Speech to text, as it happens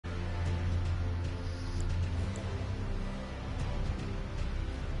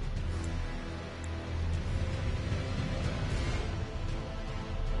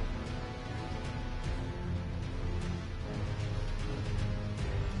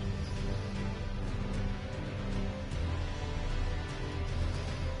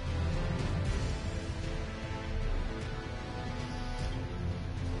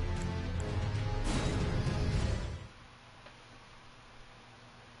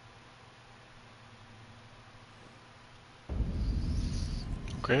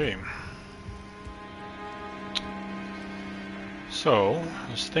Okay. So,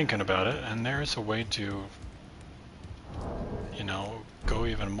 I was thinking about it, and there's a way to, you know, go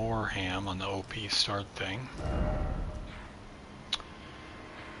even more ham on the OP start thing.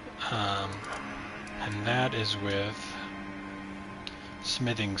 And that is with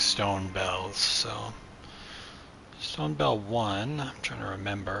smithing stone bells. So, stone bell 1, I'm trying to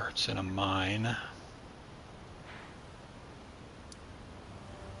remember, it's in a mine.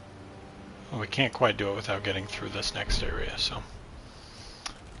 Well, we can't quite do it without getting through this next area, so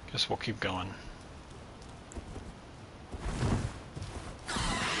guess we'll keep going.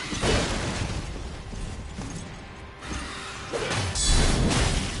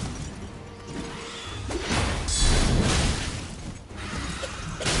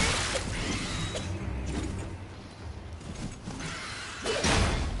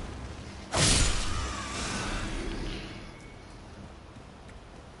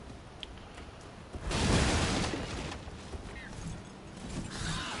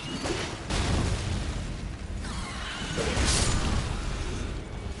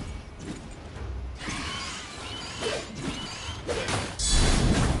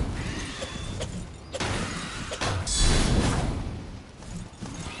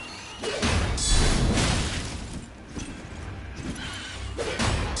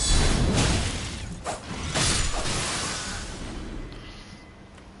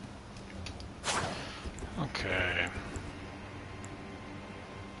 Okay.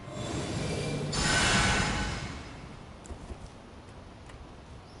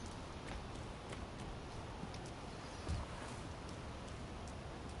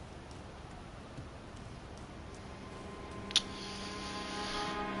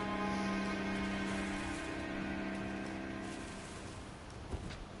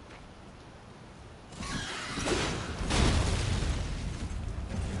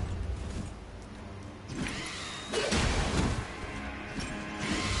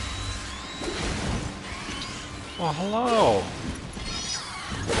 Well, hello.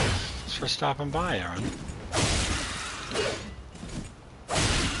 Thanks for stopping by, Aaron.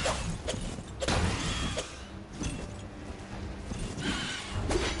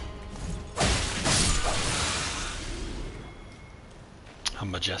 A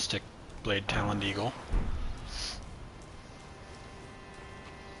majestic blade-taloned eagle.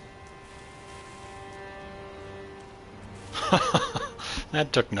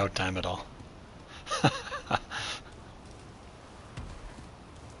 That took no time at all.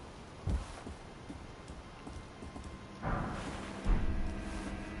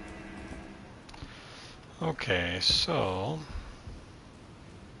 Okay, so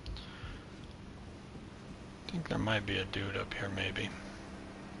I think there might be a dude up here, maybe.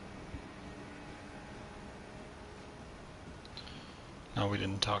 No, we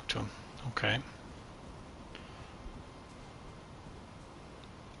didn't talk to him. Okay.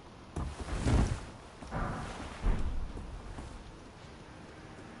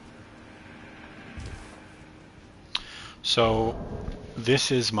 So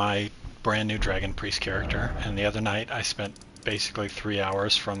this is my brand new Dragon Priest character, and the other night I spent basically 3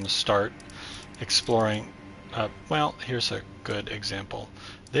 hours from the start exploring. Well, here's a good example.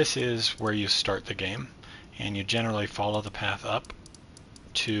 This is where you start the game, and you generally follow the path up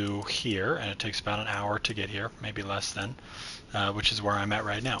to here, and it takes about an hour to get here, maybe less than, which is where I'm at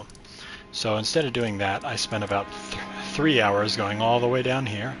right now. So instead of doing that, I spent about 3 hours going all the way down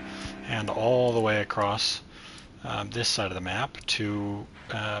here and all the way across this side of the map to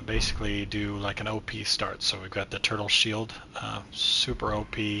basically do like an OP start. So we've got the turtle shield, super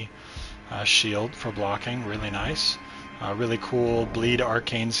OP shield for blocking, really nice. Really cool bleed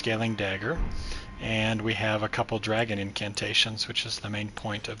arcane scaling dagger. And we have a couple dragon incantations, which is the main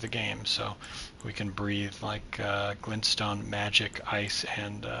point of the game. So we can breathe like glintstone, magic, ice,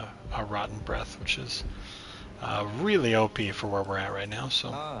 and a rotten breath, which is really OP for where we're at right now.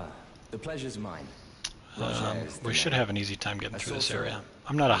 So the pleasure's mine. We should have an easy time getting through this area.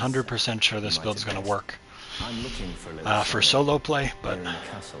 I'm not 100% sure this build's going to work for solo play, but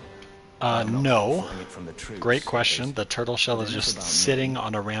no. Great question. The turtle shell is just sitting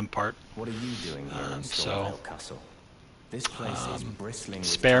on a rampart. What are you doing here in So Castle? This place is bristling with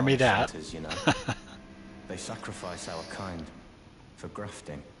spare me that. you know. They sacrifice our kind for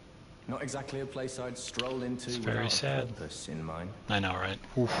grafting. Not exactly a place I'd stroll into It's without very a sad. purpose in mind. I know, right?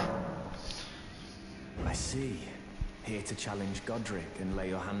 Oof. I see. Here to challenge Godric and lay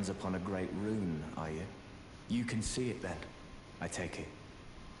your hands upon a great rune, are you? You can see it then, I take it.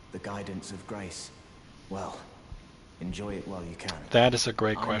 The guidance of grace. Well, Enjoy it while you can. That is a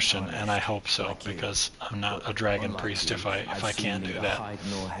great I'm question, tarnished, and I hope so, like you. because I'm not a But dragon unlike priest you, if I I've seen can't do neither that. hide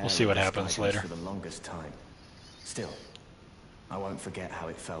nor hair We'll see of what this happens guidance later. for the longest time. Still, I won't forget how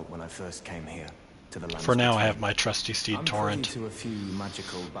it felt when I first came here to the lands For now, I between. have my trusty steed I'm privy Torrent to a few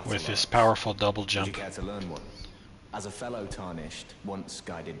magical battle with his arts. powerful double Would you jump. care to learn one? As a fellow tarnished, once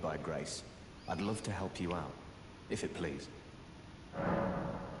guided by grace, I'd love to help you out, if it please.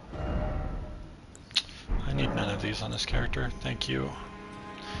 I need none of these on this character. Thank you.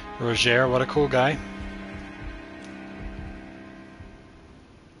 Roger, what a cool guy.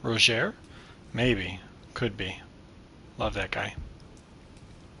 Roger? Maybe. Could be. Love that guy.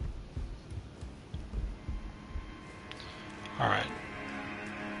 Alright.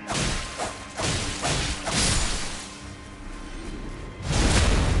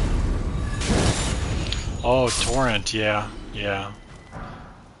 Oh, Torrent, yeah.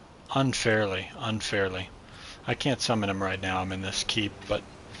 Unfairly. I can't summon him right now. I'm in this keep, but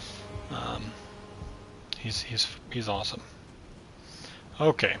he's awesome.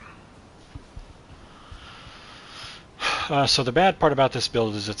 Okay. So the bad part about this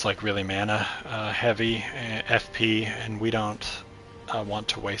build is it's like really mana heavy, FP, and we don't want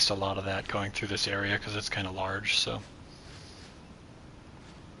to waste a lot of that going through this area because it's kind of large. So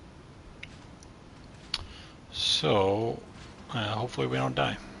hopefully we don't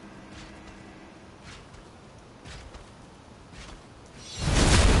die.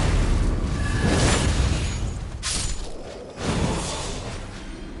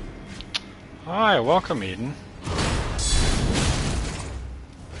 Hi, welcome Eden.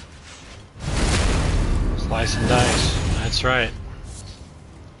 Slice and dice, that's right.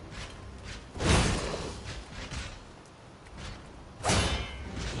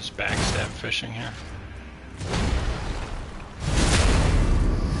 Just backstab fishing here.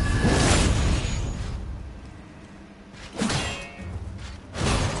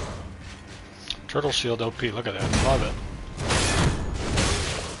 Turtle shield OP, look at that, love it.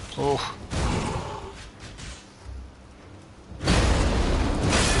 Oh.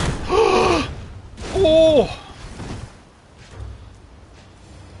 Oh!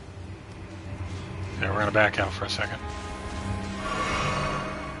 Okay, we're gonna back out for a second.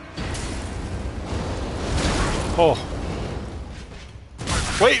 Oh.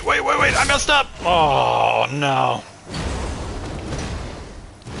 Wait, I messed up! Oh, no.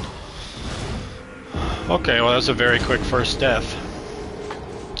 Okay, well that was a very quick first death.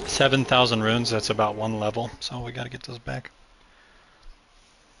 7,000 runes, that's about one level, so we gotta get those back.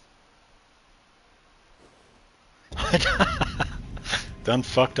 Done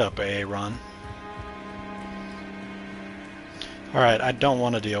fucked up, Ron. Alright, I don't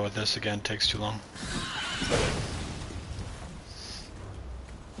want to deal with this again, it takes too long.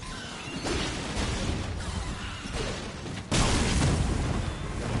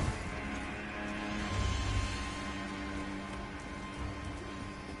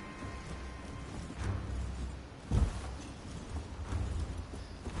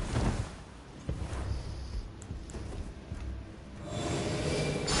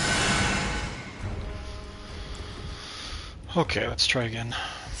 Okay, let's try again.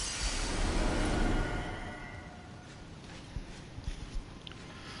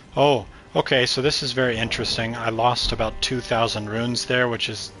 Oh, okay, so this is very interesting. I lost about 2,000 runes there, which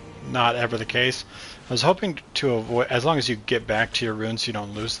is not ever the case. I was hoping to avoid, as long as you get back to your runes, you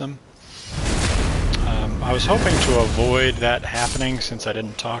don't lose them. I was hoping to avoid that happening since I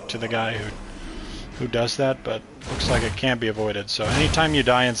didn't talk to the guy who does that, but looks like it can't be avoided. So anytime you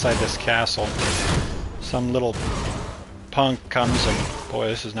die inside this castle, some little punk comes and, boy,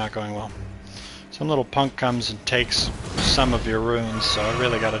 this is not going well. Some little punk comes and takes some of your runes, so I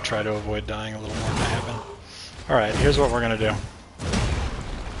really got to try to avoid dying a little more if I happen. Alright, here's what we're going to do.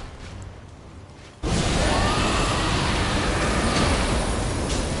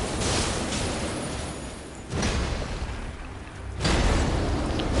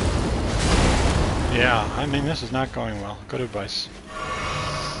 Yeah, I mean, this is not going well. Good advice.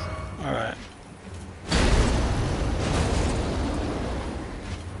 Alright.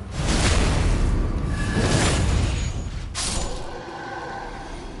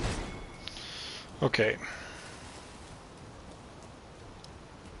 Okay.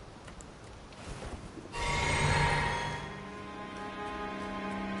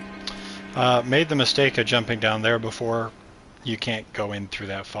 Made the mistake of jumping down there before. You can't go in through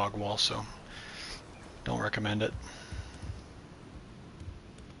that fog wall, so don't recommend it.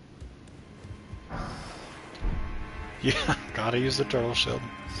 Yeah, gotta use the turtle shield.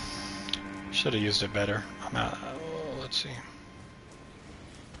 Should have used it better. I'm out. Oh, let's see.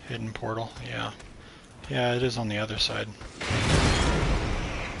 Hidden portal, yeah. Yeah, it is on the other side.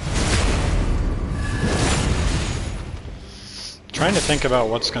 Trying to think about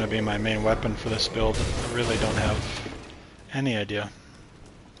what's going to be my main weapon for this build. I really don't have any idea.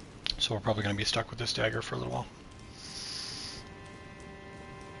 So we're probably going to be stuck with this dagger for a little while.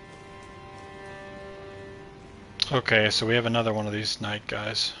 Okay, so we have another one of these knight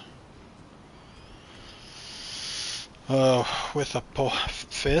guys. Oh, with a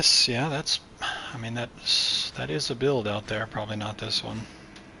fist, yeah, that's, I mean, that is a build out there, probably not this one.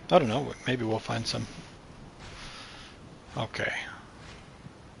 I don't know, maybe we'll find some. Okay.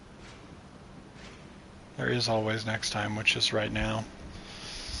 There is always next time, which is right now.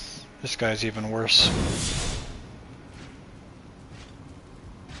 This guy's even worse.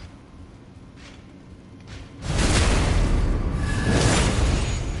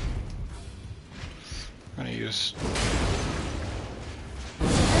 I'm gonna use...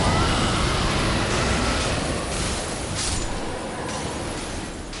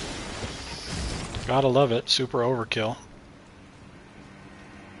 Gotta love it, super overkill.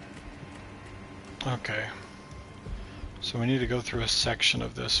 Okay. So we need to go through a section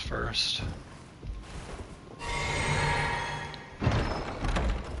of this first.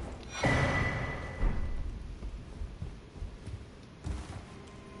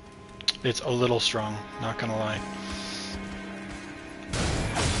 It's a little strong, not gonna lie.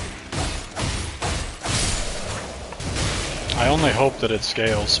 I only hope that it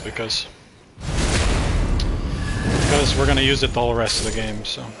scales because we're gonna use it the whole rest of the game,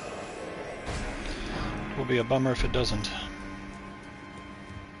 so it will be a bummer if it doesn't.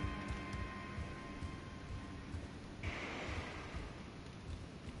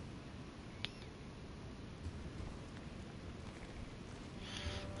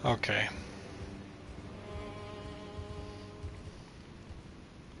 Okay.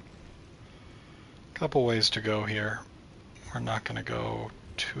 Couple ways to go here. We're not going to go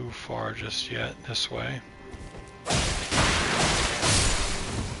too far just yet this way.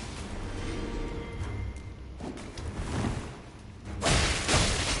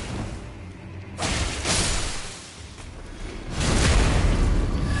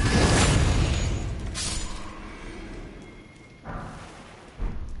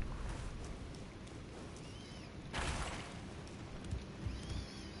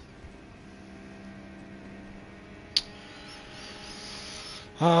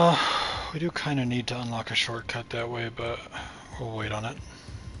 We do kind of need to unlock a shortcut that way, but we'll wait on it.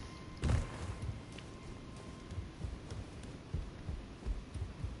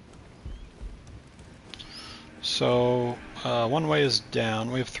 So, one way is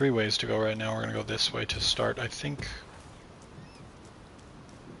down. We have 3 ways to go right now. We're going to go this way to start, I think.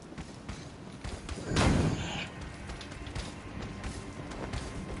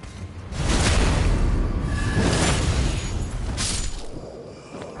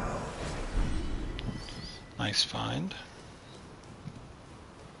 Nice find.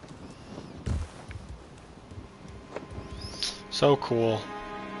 So cool.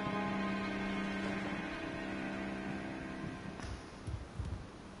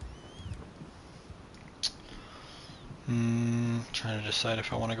 Trying to decide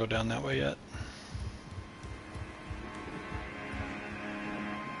if I want to go down that way yet.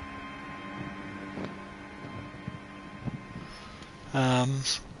 A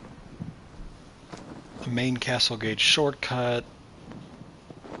main castle gate shortcut,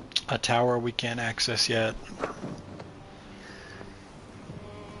 a tower we can't access yet,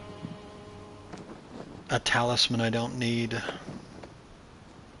 a talisman I don't need.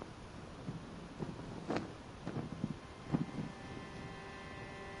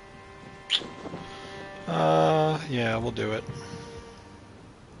 Yeah, we'll do it.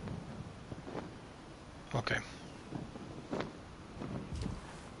 Okay.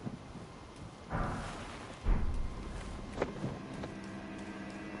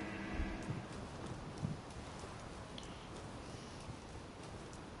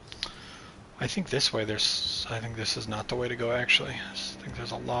 I think this way I think this is not the way to go actually. I think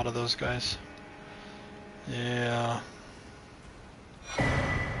there's a lot of those guys. Yeah.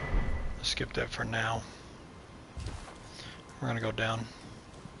 Skip that for now. We're gonna go down.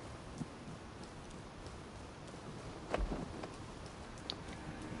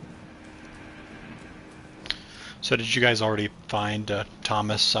 So did you guys already find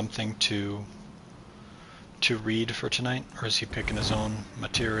Thomas something to read for tonight, or is he picking his own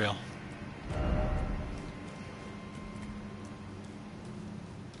material?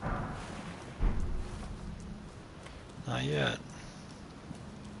 Not yet.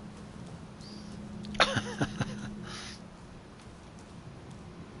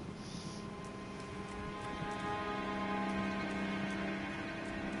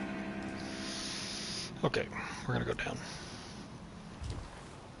 Okay, we're gonna go down.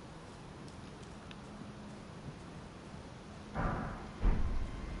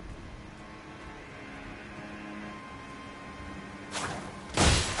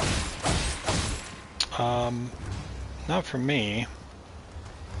 Not for me.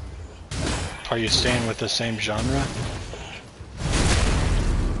 Are you staying with the same genre?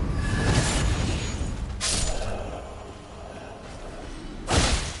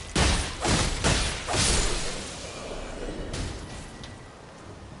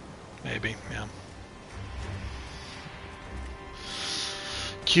 Maybe, yeah.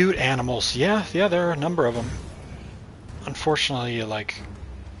 Cute animals. Yeah, there are a number of them. Unfortunately,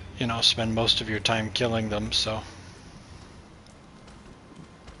 you spend most of your time killing them, so...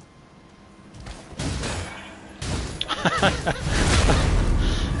 Yeah.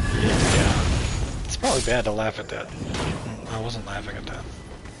 It's probably bad to laugh at that. I wasn't laughing at that.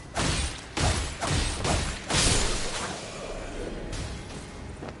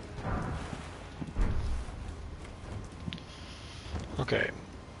 Okay,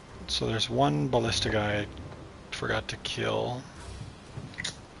 so there's one ballista guy I forgot to kill,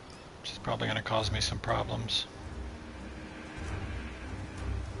 which is probably going to cause me some problems.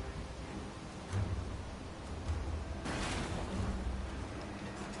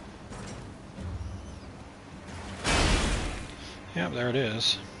 Yeah, there it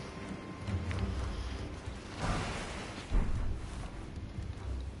is.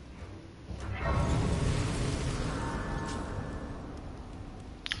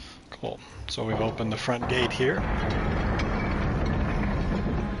 Cool. So we've opened the front gate here.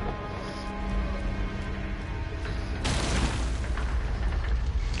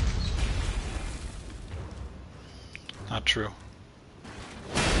 Not true.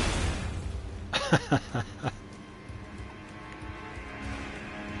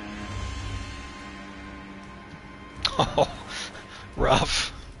 Oh,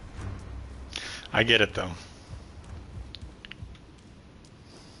 rough. I get it though.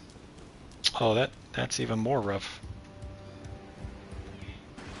 Oh, that's even more rough.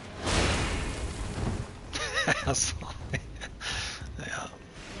 Yeah.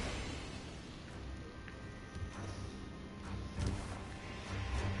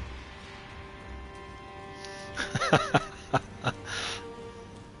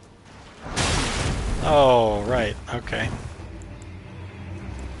 Oh, right. Okay.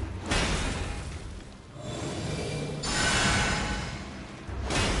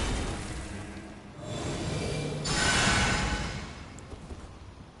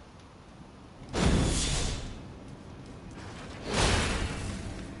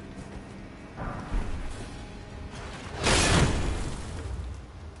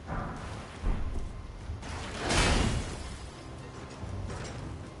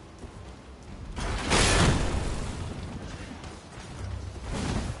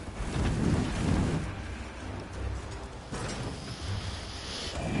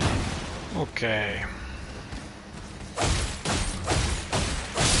 Okay.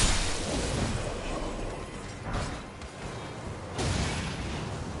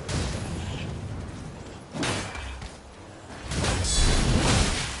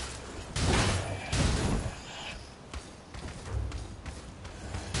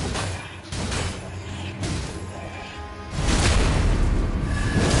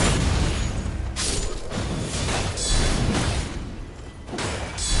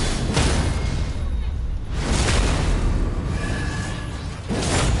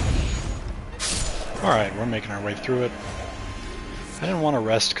 Alright, we're making our way through it. I didn't want to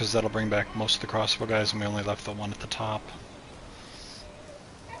rest because that'll bring back most of the crossbow guys and we only left the one at the top.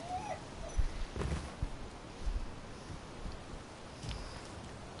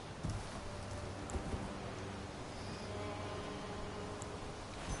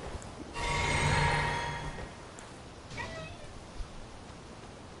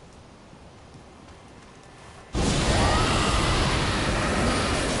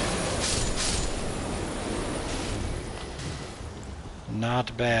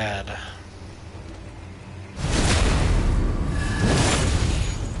 Not bad.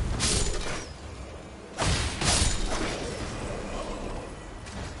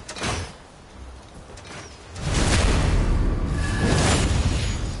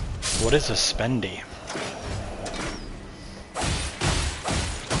 What is a spendy?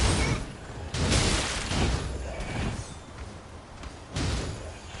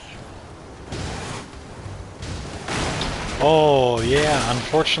 Oh, yeah,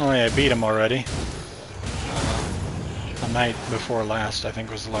 unfortunately I beat him already. The night before last, I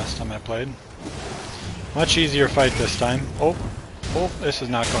think was the last time I played. Much easier fight this time. Oh, this is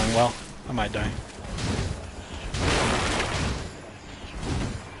not going well. I might die.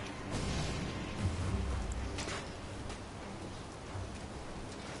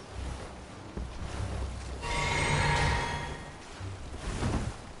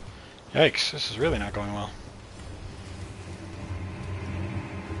 Yikes, this is really not going well.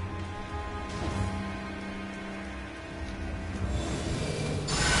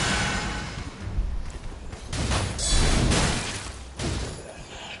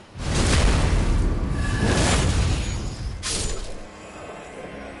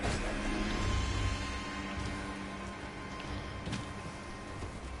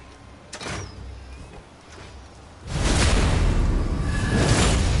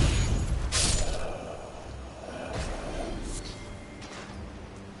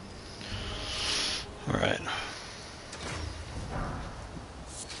 Alright.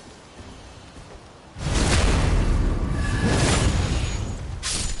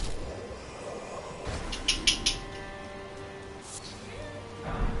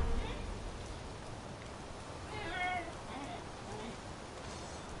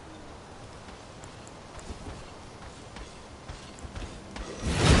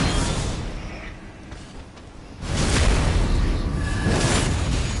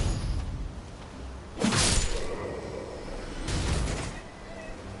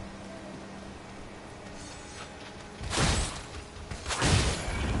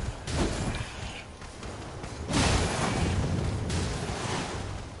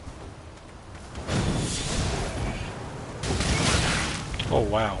 Oh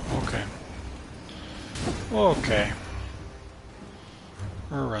wow, okay. Okay.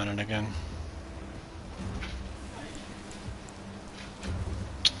 We're running again.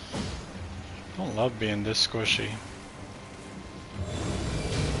 Don't love being this squishy.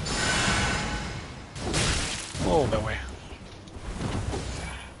 Oh, that way.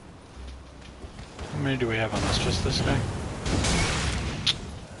 How many do we have on us? Just this guy?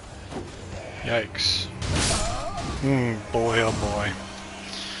 Yikes. Boy, oh boy.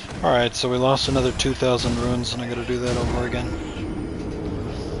 Alright, so we lost another 2,000 runes, and I gotta do that over again.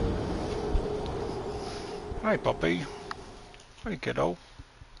 Hi, puppy. Hi, kiddo.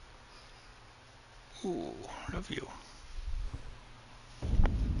 Ooh, love you.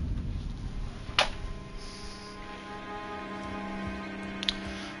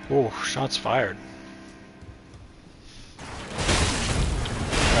 Ooh, shots fired.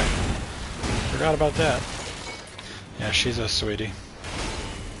 Right. Forgot about that. Yeah, she's a sweetie.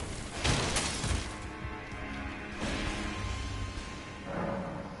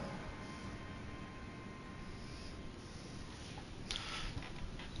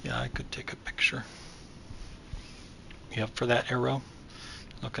 Yeah, I could take a picture. You up for that, Arrow?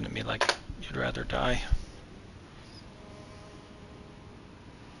 Looking at me like you'd rather die.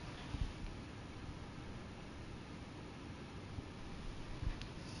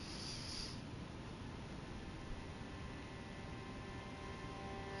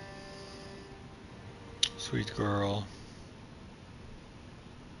 Sweet girl.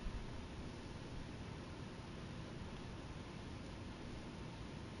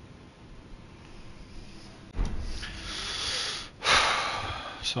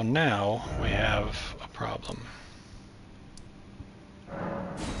 So now we have a problem. There's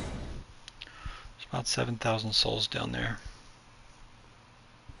about 7,000 souls down there.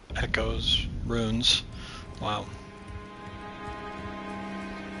 Echoes, runes. Wow.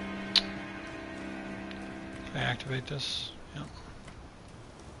 Can I activate this? Yep.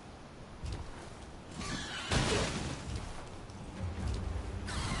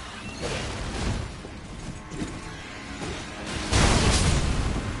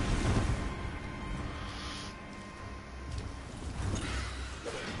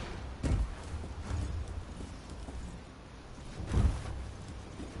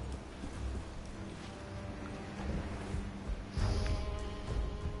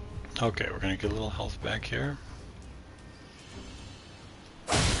 Okay, we're gonna get a little health back here.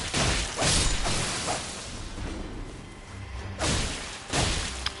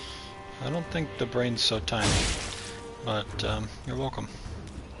 I don't think the brain's so tiny, but you're welcome.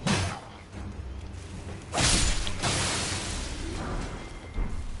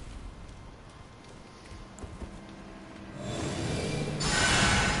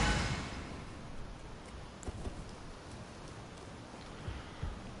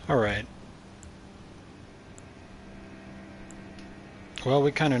 Alright. Well,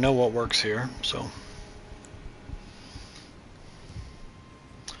 we kind of know what works here, so...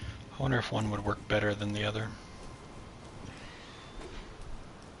 I wonder if one would work better than the other.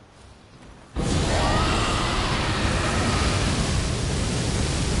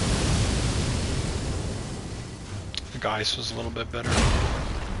 The Geist was a little bit better.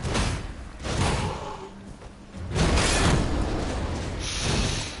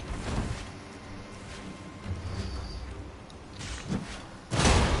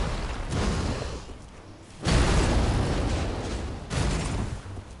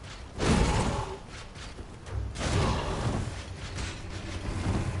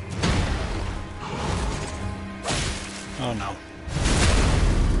 Oh no.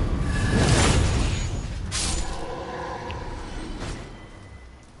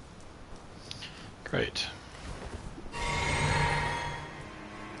 Great.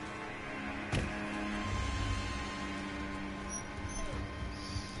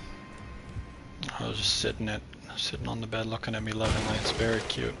 I was just sitting on the bed looking at me lovingly. It's very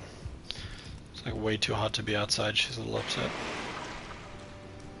cute. It's like way too hot to be outside. She's a little upset.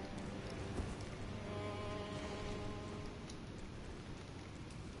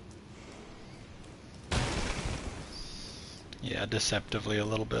 Yeah, deceptively a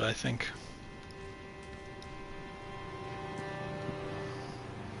little bit, I think.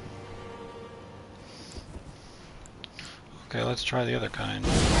 Okay, let's try the other kind.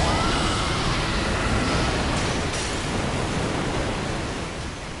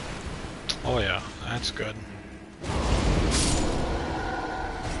 Oh yeah, that's good.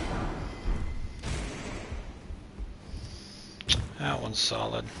 That one's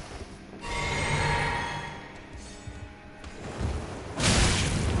solid.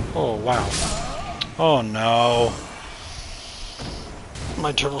 Oh wow. Oh no.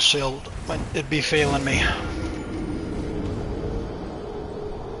 My turtle shield, it'd be failing me.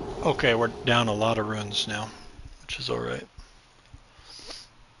 Okay, we're down a lot of runes now, which is alright.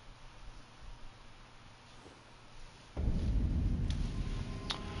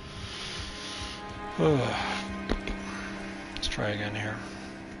 Let's try again here.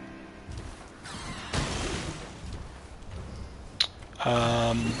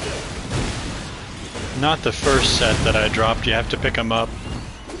 Not the first set that I dropped. You have to pick them up.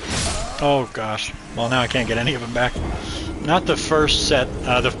 Oh gosh. Well, now I can't get any of them back. Not the first set.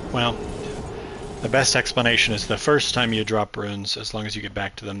 The best explanation is the first time you drop runes, as long as you get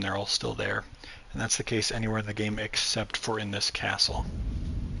back to them, they're all still there. And that's the case anywhere in the game except for in this castle.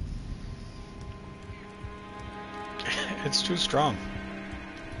 It's too strong.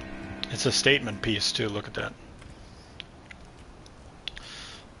 It's a statement piece too, look at that.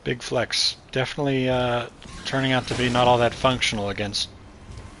 Big flex. Definitely turning out to be not all that functional against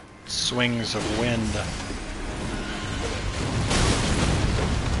swings of wind.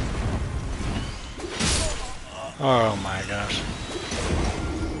 Oh my gosh.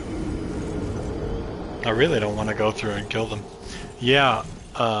 I really don't want to go through and kill them. Yeah,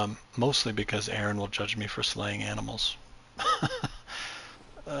 mostly because Aaron will judge me for slaying animals.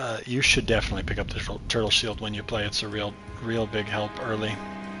 You should definitely pick up the turtle shield when you play. It's a real big help early.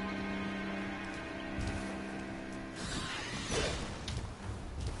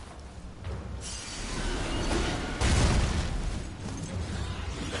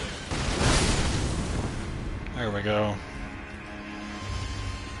 There we go.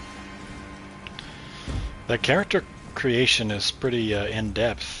 The character creation is pretty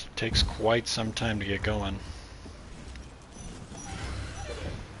in-depth. Takes quite some time to get going.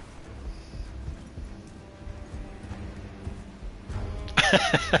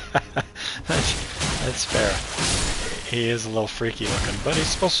 That's fair. He is a little freaky looking, but he's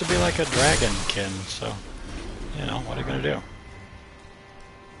supposed to be like a dragonkin, so, you know, what are you gonna do?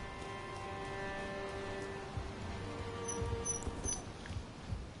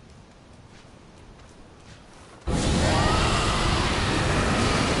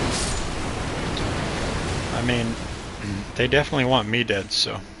 I mean, they definitely want me dead,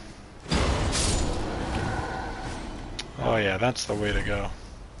 so. Oh yeah, that's the way to go.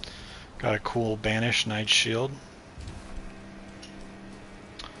 Got a cool Banish Knight Shield.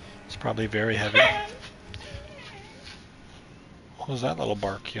 It's probably very heavy. What was that little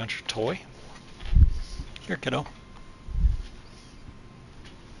bark? You want your toy? Here, kiddo.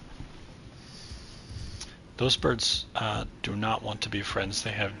 Those birds do not want to be friends.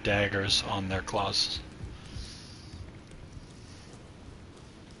 They have daggers on their claws.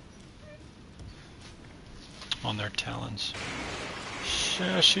 On their talons.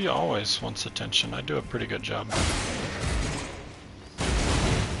 Yeah, she always wants attention. I do a pretty good job.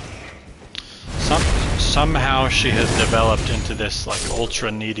 Somehow she has developed into this like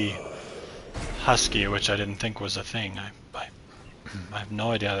ultra needy husky, which I didn't think was a thing. I have no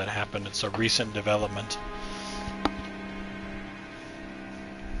idea how that happened. It's a recent development.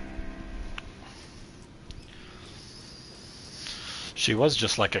 She was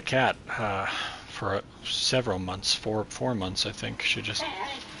just like a cat for several months, four months I think. She just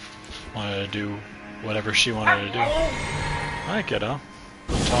wanted to do whatever she wanted to do. Hi kiddo.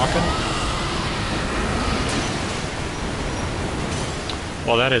 I'm talking?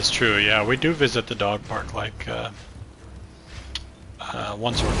 Well, that is true, yeah. We do visit the dog park like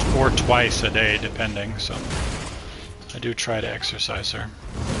once or twice a day, depending, so I do try to exercise her.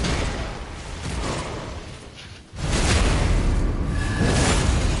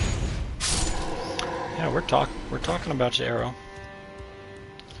 Yeah, we're talking about you, Arrow.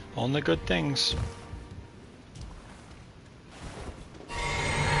 Only good things.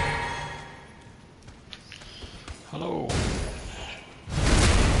 Hello.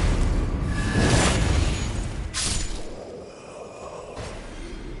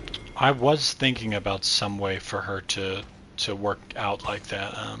 I was thinking about some way for her to work out like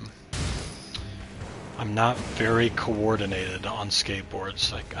that. I'm not very coordinated on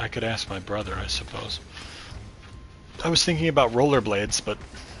skateboards. Like, I could ask my brother, I suppose. I was thinking about rollerblades, but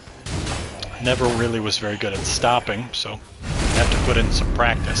I never really was very good at stopping, so I have to put in some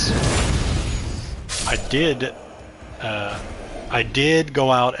practice. I did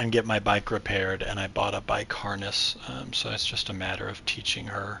go out and get my bike repaired, and I bought a bike harness. So it's just a matter of teaching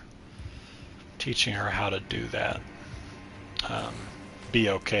her how to do that. Be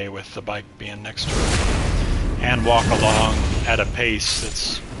okay with the bike being next to her, and walk along at a pace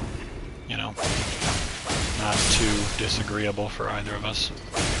that's, you know, not too disagreeable for either of us.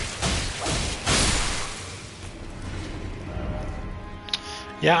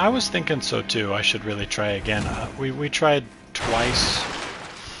 Yeah, I was thinking so too. I should really try again. We tried twice,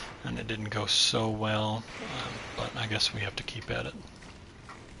 and it didn't go so well, but I guess we have to keep at it.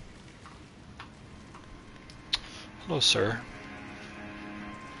 Hello, sir.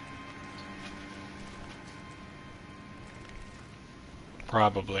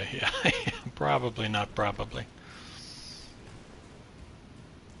 Probably, yeah. Probably, not probably.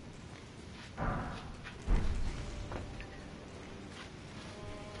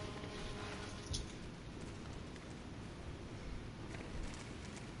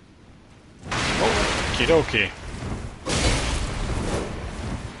 Okie dokie.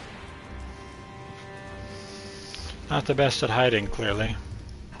 Not the best at hiding, clearly.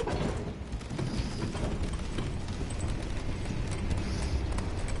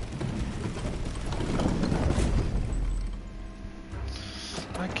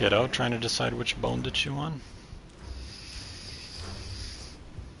 Hi, kiddo. Trying to decide which bone to chew on.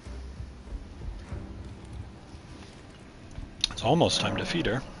 It's almost time to feed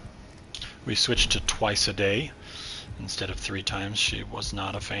her. We switched to twice a day instead of 3 times. She was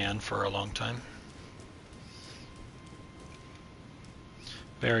not a fan for a long time.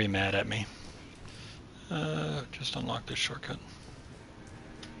 Very mad at me. Just unlock this shortcut.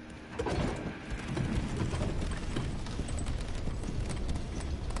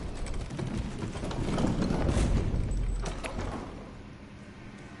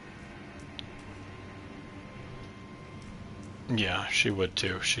 Yeah, she would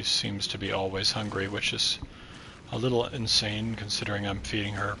too. She seems to be always hungry, which is a little insane considering I'm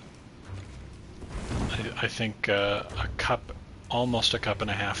feeding her, I think, a cup, almost a cup and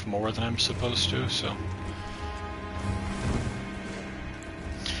a half more than I'm supposed to, so.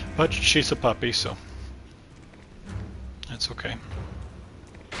 But she's a puppy, so that's okay.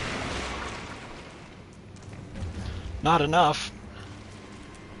 Not enough.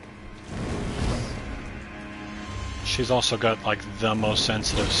 She's also got like the most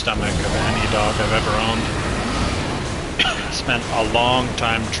sensitive stomach of any dog I've ever owned. Spent a long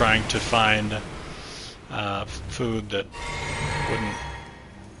time trying to find food that wouldn't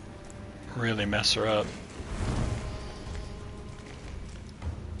really mess her up.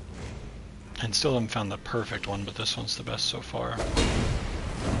 And still haven't found the perfect one, but this one's the best so far.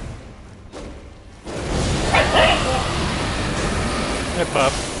 Hey,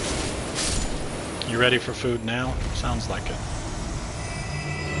 pup. You ready for food now? Sounds like it.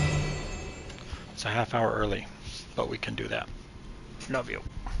 It's a half hour early, but we can do that. Love you.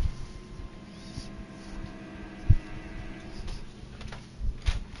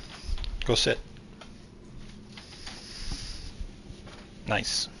 Go sit.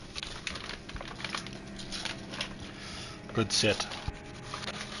 Nice. Good sit.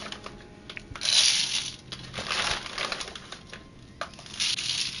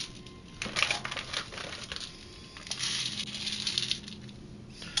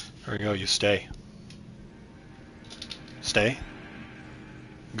 There we go, you stay. Stay.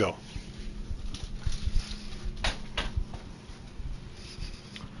 Go.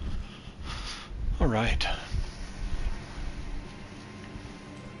 All right.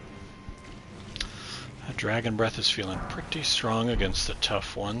 That dragon breath is feeling pretty strong against the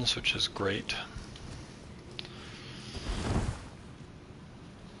tough ones, which is great.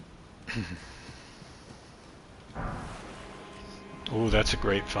 Ooh, that's a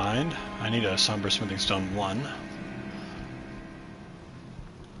great find. I need a Somber Smithing Stone 1.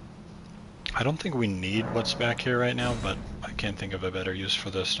 I don't think we need what's back here right now, but I can't think of a better use for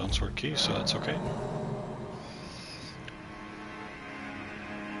the Stone Sword Key, so that's okay.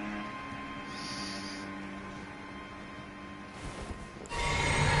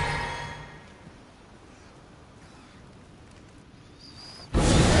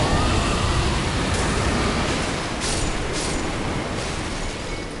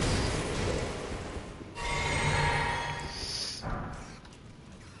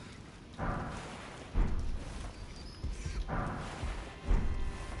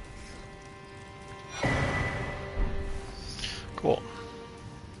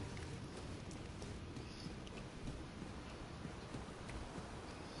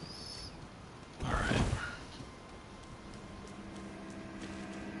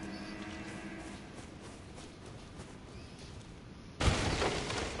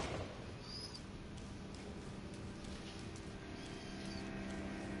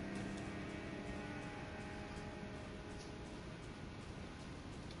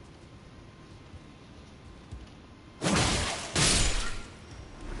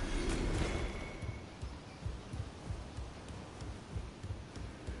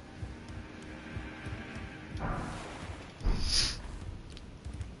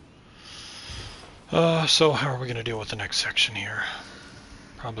 So how are we going to deal with the next section here?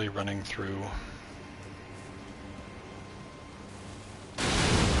 Probably running through.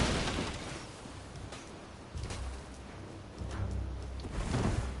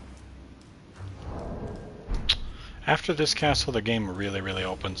 After this castle, the game really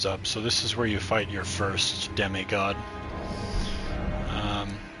opens up. So this is where you fight your first demigod.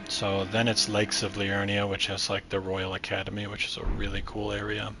 So then it's Lakes of Liurnia, which has like the Royal Academy, which is a really cool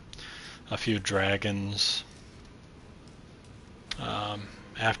area. A few dragons.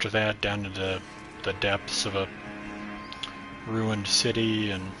 After that, down into the depths of a ruined city,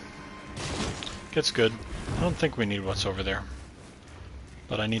 and it gets good. I don't think we need what's over there,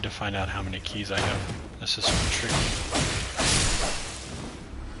 but I need to find out how many keys I have. This is tricky.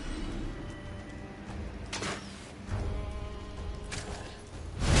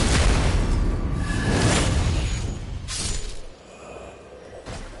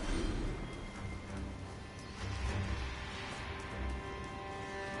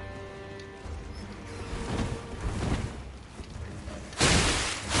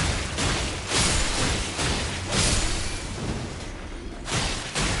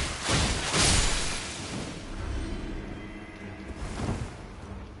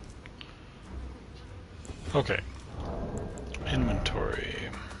 Okay. Inventory.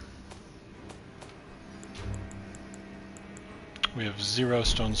 We have 0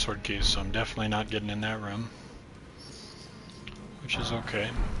 stone sword keys, so I'm definitely not getting in that room. Which is okay.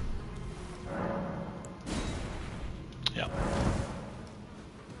 Yeah.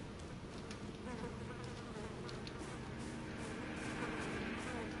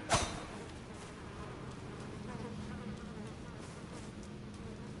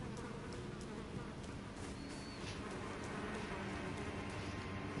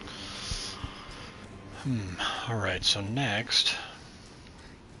 Alright, so next,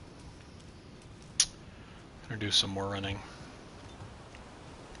 I'm gonna do some more running.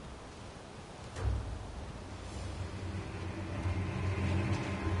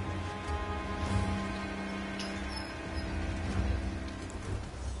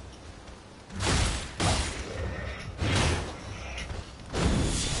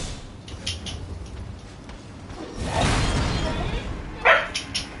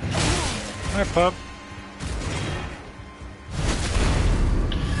 Hi, pup.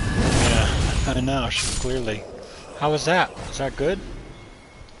 I know, she's clearly. How was that? Was that good?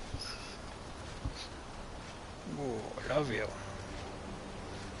 Ooh, I love you.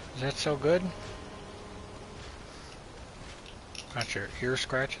 Is that so good? Got your ear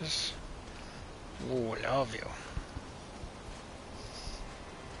scratches? Ooh, I love you.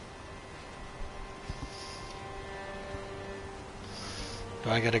 Do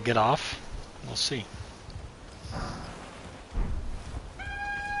I gotta get off? We'll see.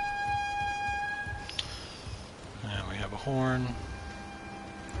 And we have a horn.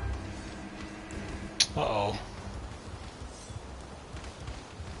 Uh-oh.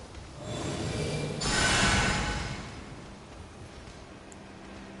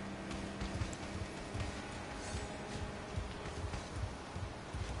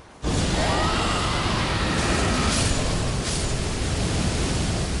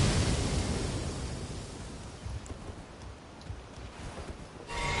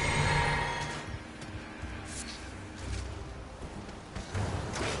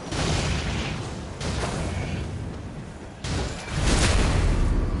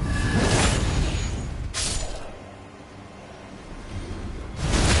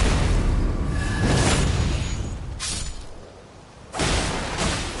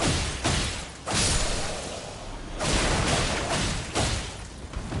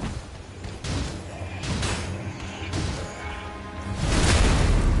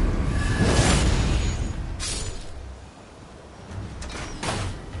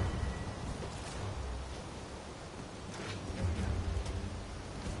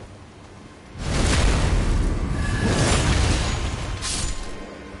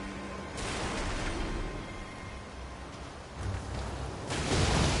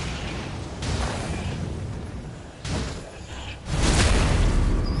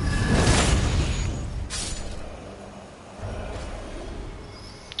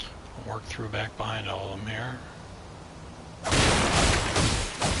 Work through back behind all of them here.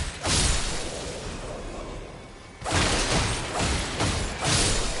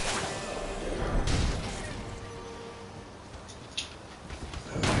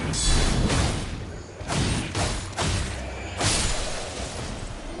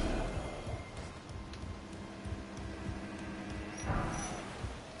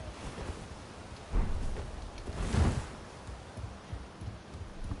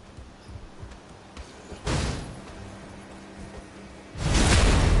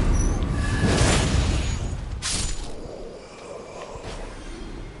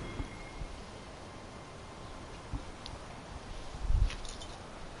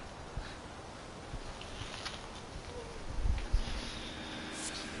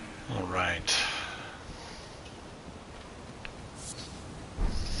 All right.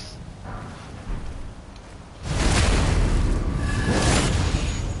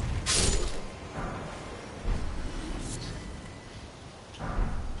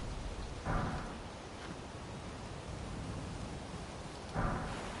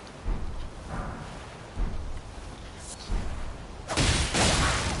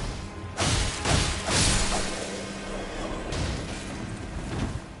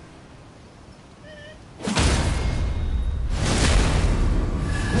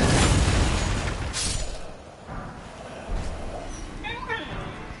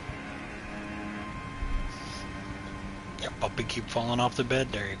 Your puppy keep falling off the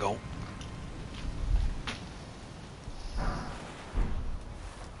bed. There you go.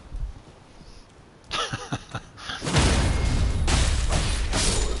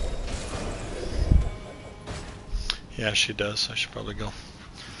 Yeah, she does. I should probably go.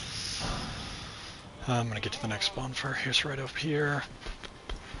 I'm gonna get to the next bonfire. Here's right up here.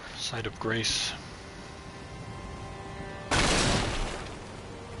 Site of Grace.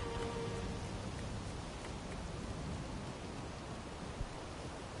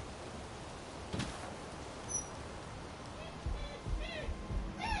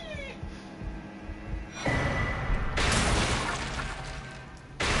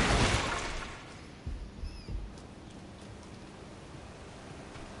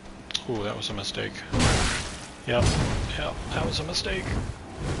 Ooh, that was a mistake. Yep, that was a mistake.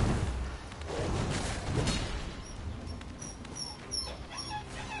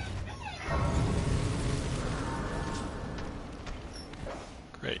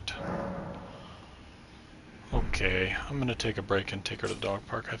 Great. Okay, I'm gonna take a break and take her to the dog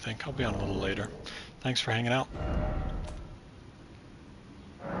park, I think. I'll be on a little later. Thanks for hanging out.